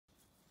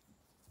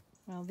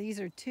Well, these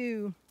are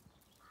two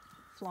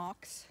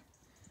flocks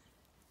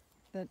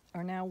that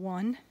are now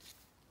one.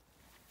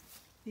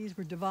 These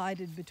were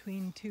divided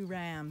between two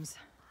rams.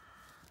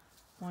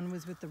 One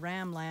was with the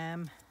ram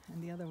lamb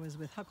and the other was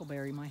with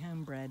Huckleberry, my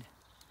homebred.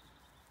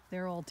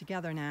 They're all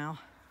together now.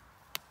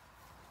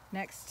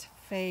 Next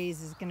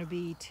phase is going to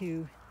be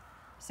to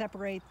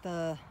separate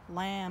the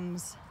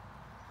lambs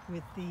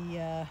with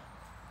the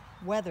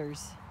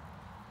wethers,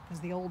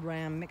 because the old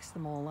ram mixed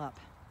them all up.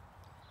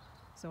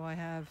 So I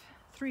have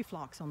 3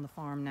 flocks on the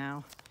farm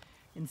now,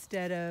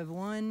 instead of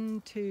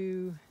 1,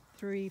 2,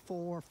 3,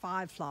 4,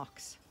 5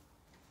 flocks.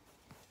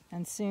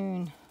 And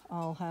soon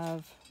I'll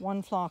have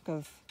 1 flock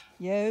of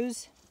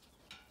ewes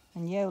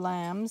and ewe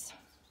lambs.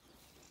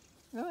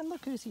 Oh, and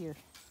look who's here.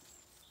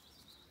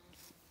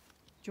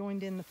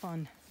 Joined in the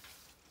fun.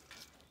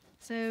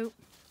 So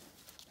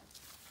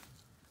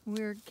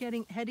we're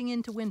heading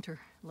into winter,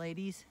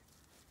 ladies.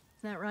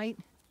 Is that right?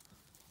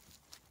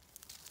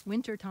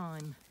 Winter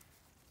time.